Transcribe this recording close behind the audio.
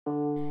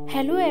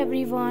Hello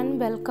everyone,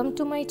 welcome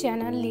to my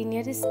channel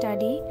Linear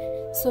Study.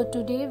 So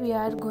today we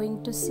are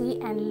going to see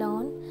and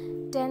learn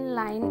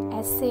 10-line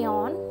essay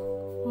on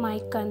my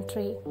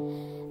country.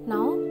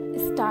 Now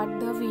start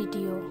the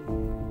video.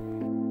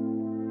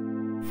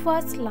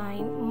 First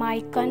line,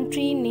 my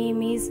country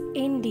name is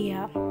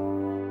India.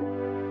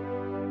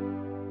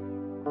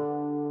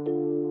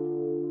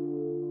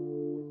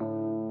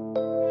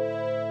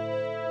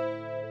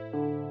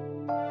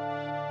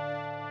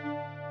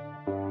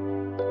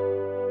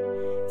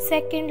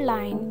 Second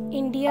line,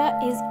 India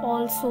is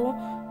also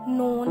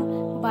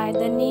known by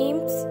the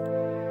names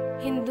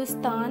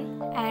Hindustan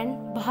and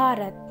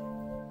Bharat.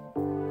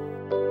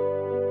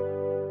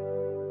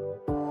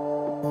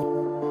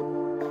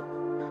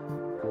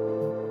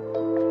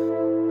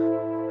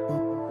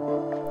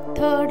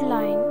 Third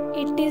line,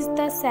 it is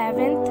the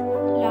 7th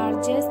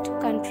largest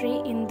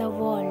country in the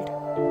world.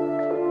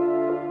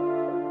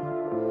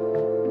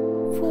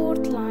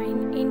 Fourth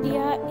line,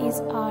 India is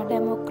a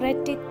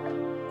democratic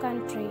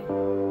country.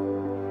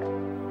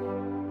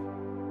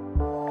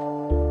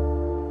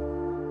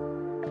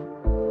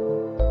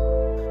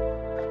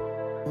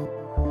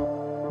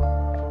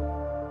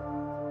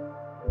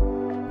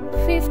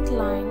 Fifth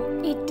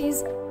line, it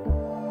is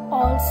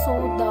also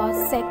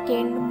the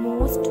second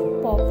most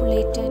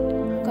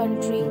populated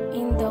country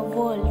in the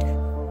world.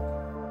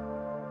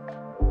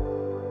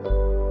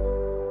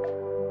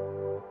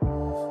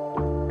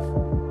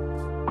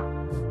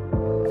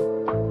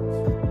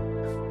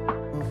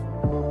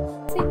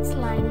 Sixth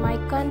line, my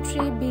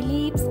country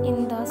believes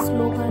in the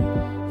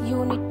slogan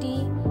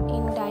Unity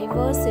in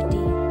Diversity.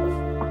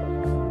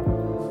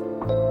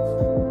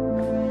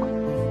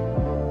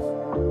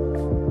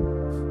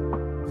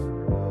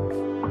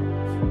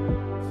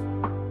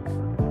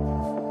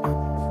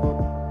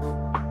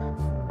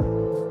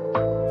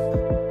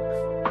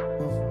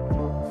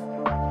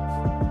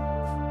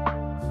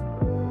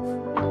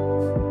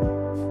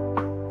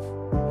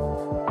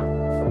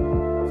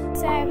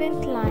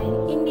 Seventh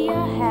line, India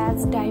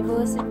has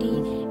diversity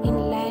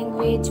in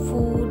language,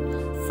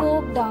 food,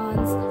 folk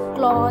dance,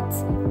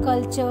 clothes,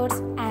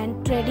 cultures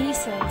and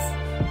traditions.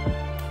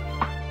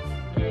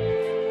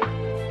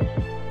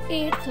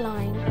 Eighth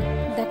line,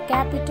 the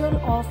capital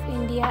of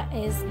India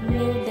is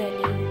New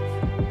Delhi.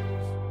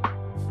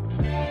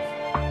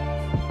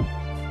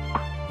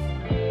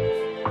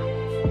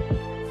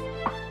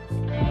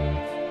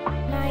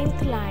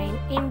 Ninth line,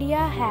 India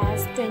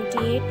has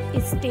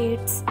 28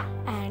 states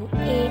and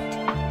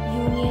 8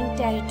 union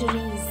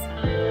territories.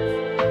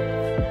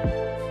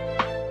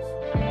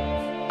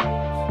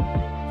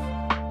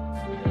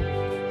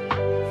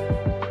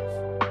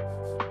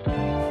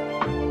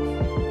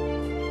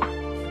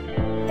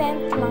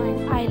 Tenth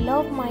line, I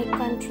love my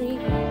country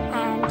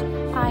and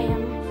I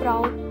am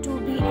proud to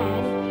be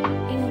an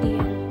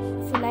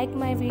Indian. If you like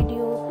my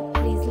video,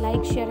 please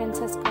like, share and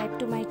subscribe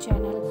to my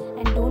channel,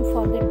 and don't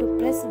forget to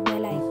press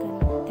bell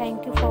icon.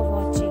 Thank you for watching.